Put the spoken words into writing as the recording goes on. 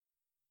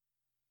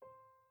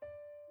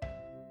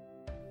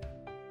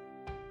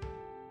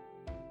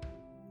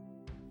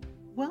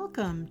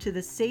Welcome to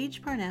the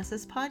Sage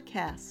Parnassus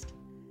Podcast,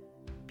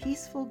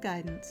 peaceful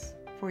guidance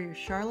for your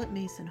Charlotte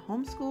Mason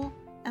homeschool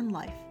and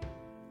life,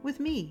 with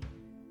me,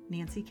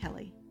 Nancy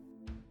Kelly.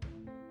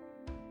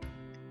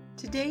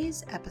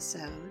 Today's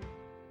episode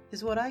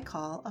is what I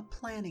call a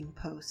planning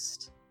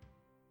post.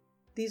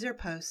 These are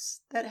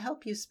posts that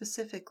help you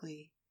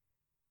specifically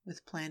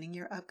with planning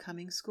your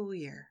upcoming school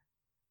year.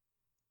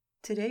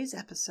 Today's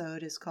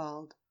episode is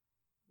called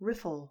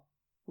Riffle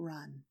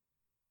Run.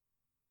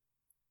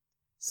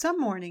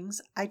 Some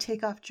mornings I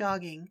take off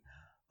jogging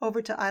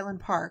over to Island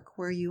Park,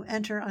 where you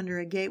enter under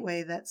a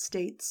gateway that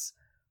states,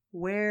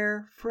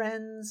 "Where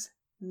friends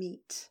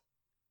meet."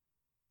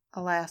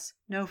 Alas,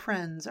 no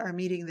friends are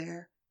meeting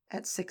there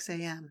at 6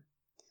 a.m.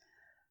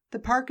 The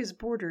park is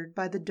bordered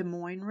by the Des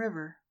Moines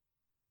River.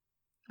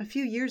 A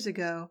few years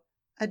ago,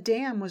 a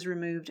dam was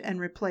removed and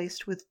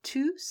replaced with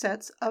 2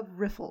 sets of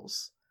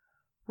riffles,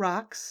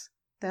 rocks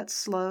that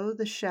slow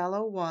the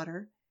shallow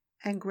water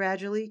and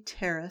gradually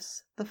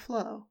terrace the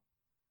flow.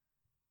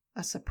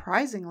 A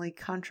surprisingly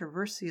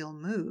controversial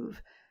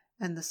move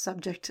and the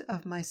subject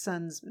of my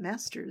son's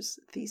master's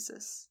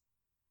thesis.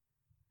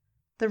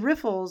 The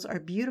riffles are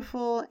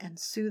beautiful and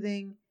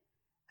soothing,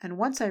 and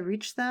once I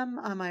reach them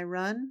on my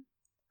run,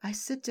 I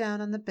sit down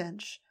on the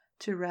bench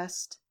to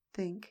rest,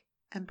 think,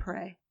 and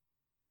pray.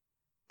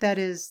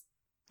 That's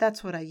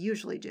what I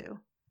usually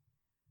do.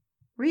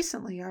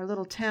 Recently, our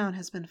little town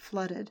has been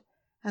flooded,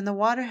 and the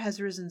water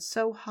has risen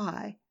so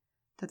high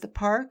that the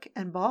park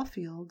and ball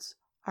fields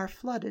are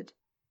flooded,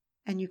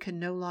 and you can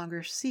no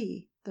longer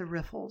see the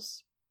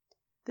riffles.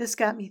 This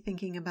got me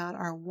thinking about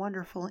our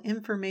wonderful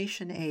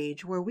information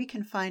age, where we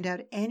can find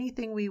out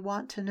anything we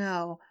want to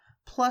know,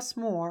 plus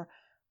more,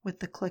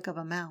 with the click of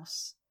a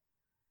mouse.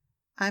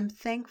 I'm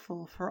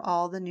thankful for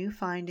all the new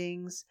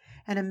findings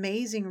and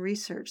amazing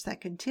research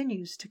that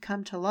continues to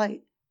come to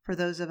light for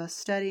those of us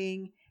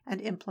studying and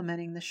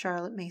implementing the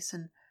Charlotte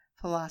Mason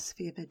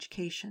philosophy of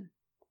education.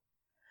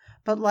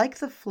 But like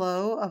the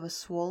flow of a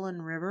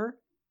swollen river,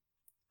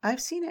 I've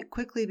seen it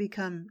quickly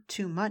become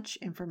too much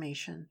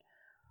information,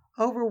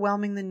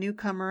 overwhelming the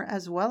newcomer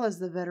as well as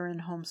the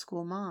veteran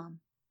homeschool mom.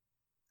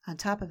 On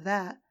top of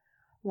that,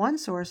 one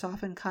source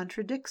often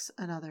contradicts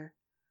another.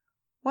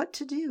 What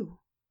to do?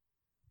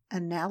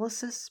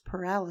 Analysis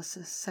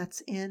paralysis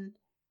sets in,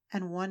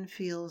 and one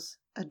feels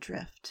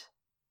adrift.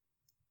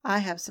 I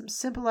have some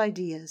simple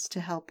ideas to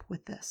help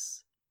with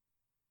this.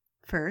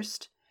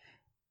 First,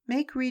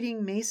 make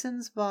reading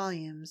Mason's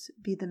volumes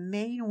be the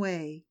main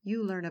way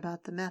you learn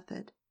about the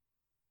method.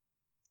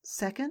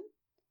 Second,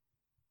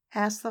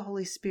 ask the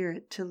Holy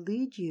Spirit to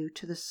lead you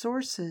to the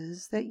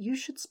sources that you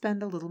should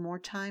spend a little more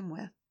time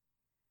with.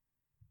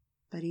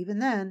 But even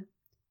then,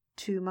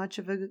 too much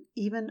of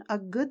even a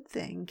good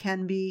thing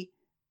can be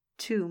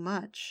too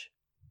much.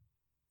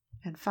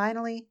 And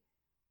finally,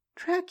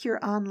 track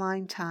your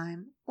online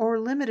time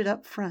or limit it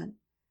up front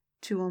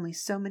to only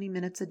so many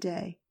minutes a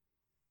day.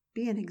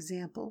 Be an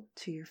example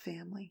to your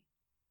family.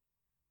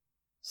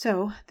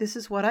 So, this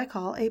is what I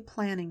call a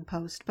planning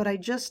post, but I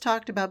just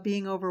talked about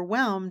being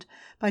overwhelmed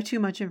by too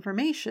much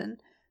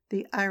information.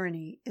 The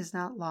irony is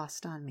not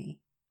lost on me.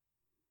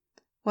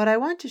 What I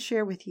want to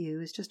share with you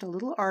is just a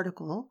little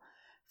article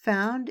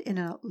found in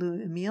a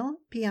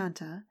Emile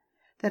Pianta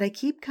that I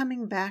keep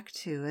coming back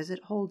to as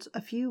it holds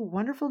a few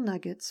wonderful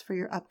nuggets for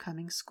your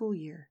upcoming school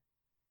year.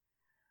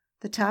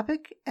 The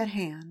topic at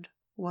hand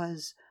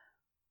was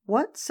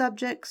what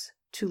subjects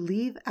to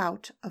leave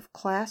out of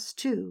Class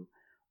 2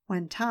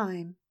 when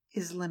time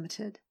is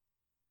limited.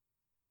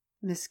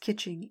 Miss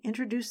Kitching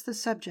introduced the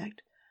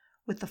subject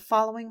with the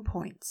following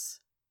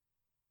points.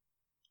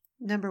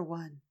 Number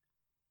 1,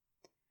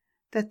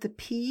 that the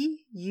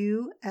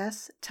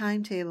PUS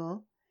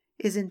timetable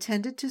is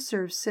intended to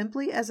serve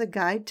simply as a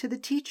guide to the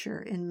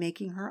teacher in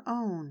making her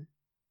own,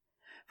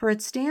 for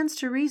it stands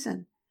to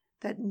reason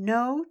that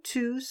no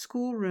 2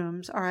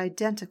 schoolrooms are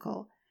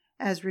identical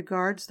as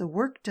regards the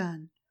work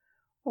done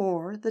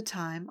or the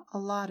time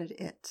allotted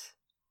it.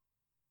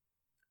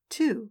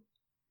 2,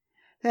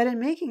 that in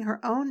making her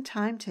own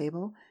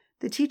timetable,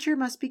 the teacher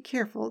must be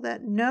careful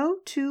that no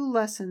 2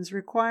 lessons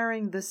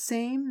requiring the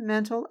same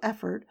mental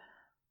effort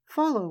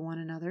follow one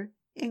another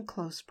in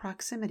close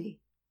proximity.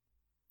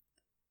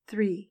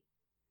 3,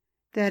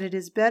 that it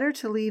is better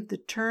to leave the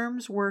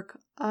term's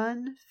work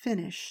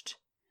unfinished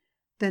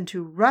than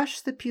to rush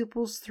the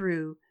pupils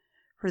through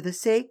for the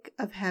sake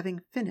of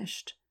having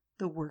finished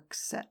the work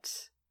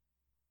set.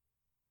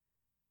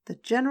 The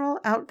general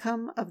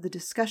outcome of the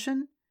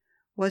discussion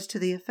was to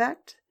the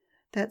effect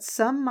that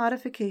some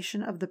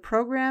modification of the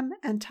program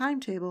and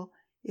timetable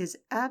is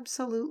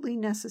absolutely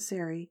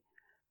necessary,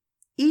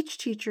 each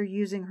teacher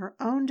using her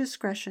own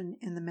discretion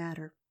in the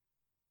matter.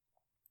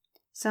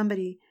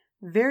 Somebody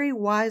very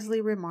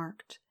wisely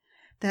remarked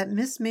that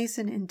Miss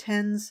Mason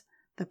intends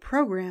the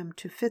program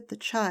to fit the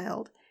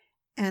child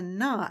and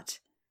not,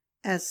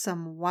 as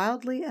some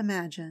wildly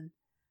imagine,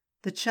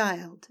 the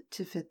child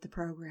to fit the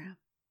program.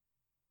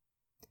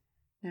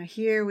 Now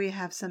here we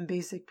have some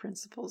basic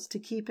principles to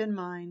keep in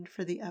mind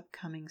for the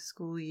upcoming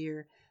school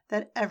year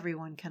that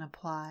everyone can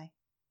apply.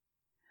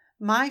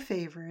 My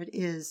favorite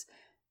is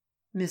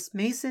Miss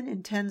Mason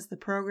intends the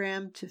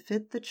program to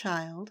fit the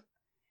child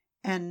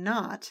and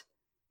not,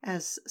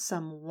 as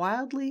some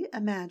wildly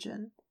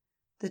imagine,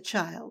 the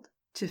child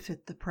to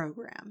fit the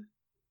program.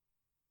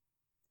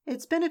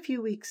 It's been a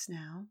few weeks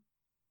now,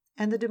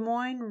 and the Des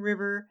Moines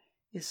River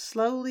is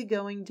slowly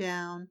going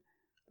down,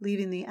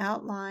 leaving the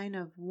outline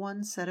of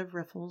one set of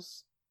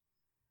riffles.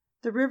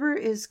 The river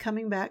is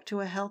coming back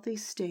to a healthy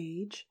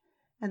stage,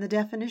 and the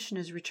definition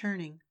is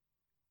returning.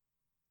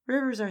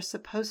 Rivers are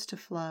supposed to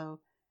flow,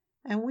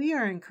 and we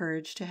are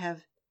encouraged to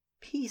have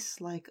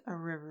peace like a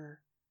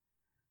river.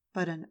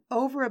 But an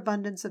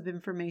overabundance of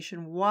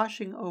information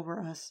washing over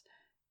us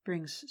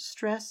brings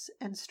stress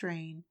and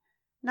strain,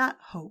 not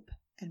hope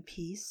and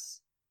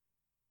peace.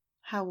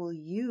 How will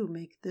you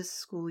make this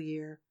school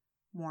year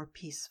more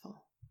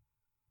peaceful?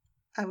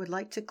 I would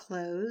like to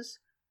close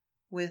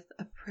with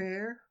a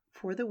prayer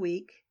for the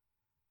week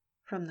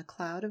from the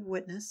Cloud of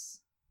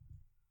Witness,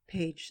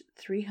 page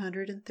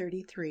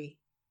 333.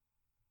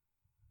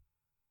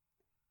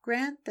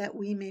 Grant that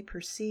we may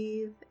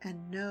perceive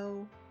and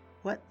know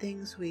what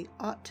things we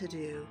ought to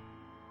do,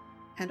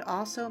 and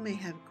also may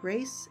have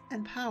grace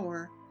and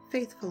power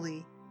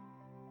faithfully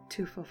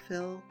to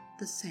fulfill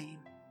the same.